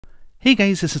Hey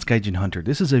guys, this is Gaijin Hunter.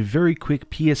 This is a very quick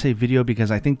PSA video because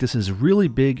I think this is really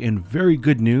big and very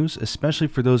good news, especially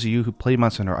for those of you who play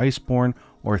Monster Hunter Iceborne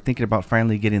or are thinking about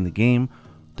finally getting the game.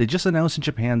 They just announced in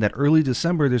Japan that early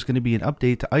December there's going to be an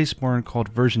update to Iceborne called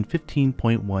version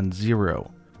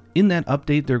 15.10. In that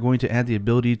update, they're going to add the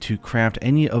ability to craft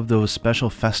any of those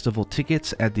special festival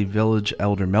tickets at the Village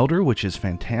Elder Melder, which is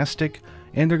fantastic,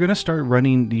 and they're going to start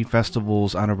running the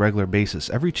festivals on a regular basis.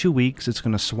 Every 2 weeks it's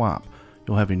going to swap.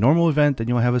 You'll have a normal event, then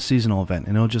you'll have a seasonal event,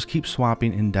 and it'll just keep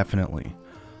swapping indefinitely.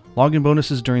 Login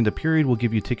bonuses during the period will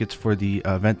give you tickets for the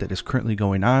event that is currently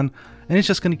going on, and it's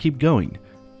just going to keep going.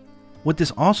 What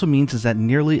this also means is that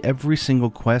nearly every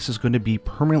single quest is going to be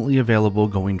permanently available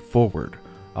going forward.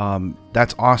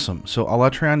 That's awesome. So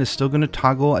Alatreon is still going to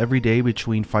toggle every day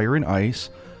between fire and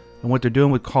ice, and what they're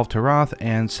doing with Call of Tarath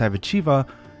and safi'jiiva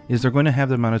is they're going to have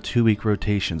them on a 2-week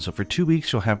rotation. So for 2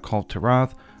 weeks you'll have Call of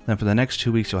Tarath, then for the next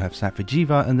 2 weeks you'll have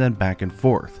safi'jiiva, and then back and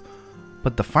forth.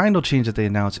 But the final change that they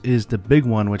announced is the big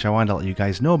one, which I wanted to let you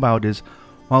guys know about, is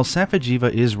while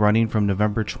safi'jiiva is running from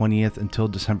November 20th until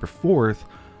December 4th,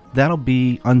 that'll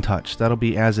be untouched. That'll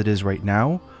be as it is right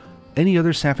now. Any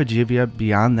other safi'jiiva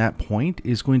beyond that point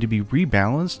is going to be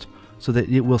rebalanced so that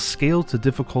it will scale to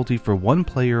difficulty for 1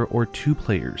 player or 2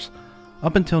 players.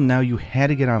 Up until now you had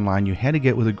to get online, you had to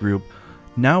get with a group.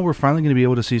 Now we're finally going to be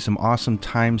able to see some awesome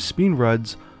time speed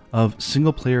runs of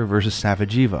single player versus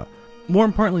safi'jiiva. More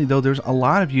importantly though, there's a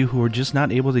lot of you who are just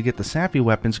not able to get the Safi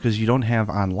weapons because you don't have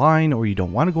online, or you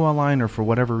don't want to go online, or for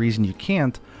whatever reason you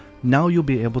can't. Now you'll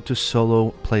be able to solo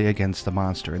play against the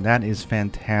monster, and that is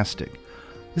fantastic.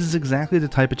 This is exactly the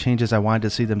type of changes I wanted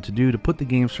to see them to do, to put the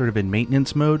game sort of in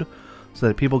maintenance mode so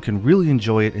that people can really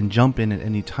enjoy it and jump in at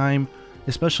any time,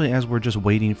 especially as we're just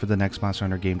waiting for the next Monster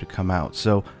Hunter game to come out.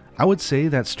 So I would say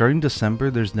that starting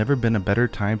December, there's never been a better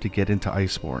time to get into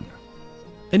Iceborne.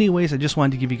 Anyways, I just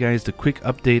wanted to give you guys the quick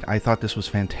update. I thought this was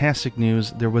fantastic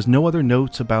news. There was no other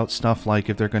notes about stuff like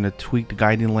if they're going to tweak the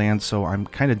guiding land, so I'm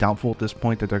kind of doubtful at this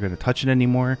point that they're going to touch it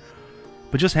anymore.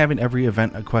 But just having every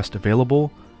event quest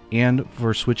available, and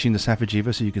for switching to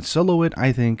safi'jiiva so you can solo it,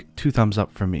 I think 2 thumbs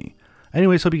up from me.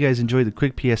 Anyways, hope you guys enjoyed the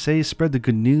quick PSA, spread the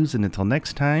good news, and until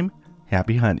next time,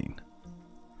 happy hunting.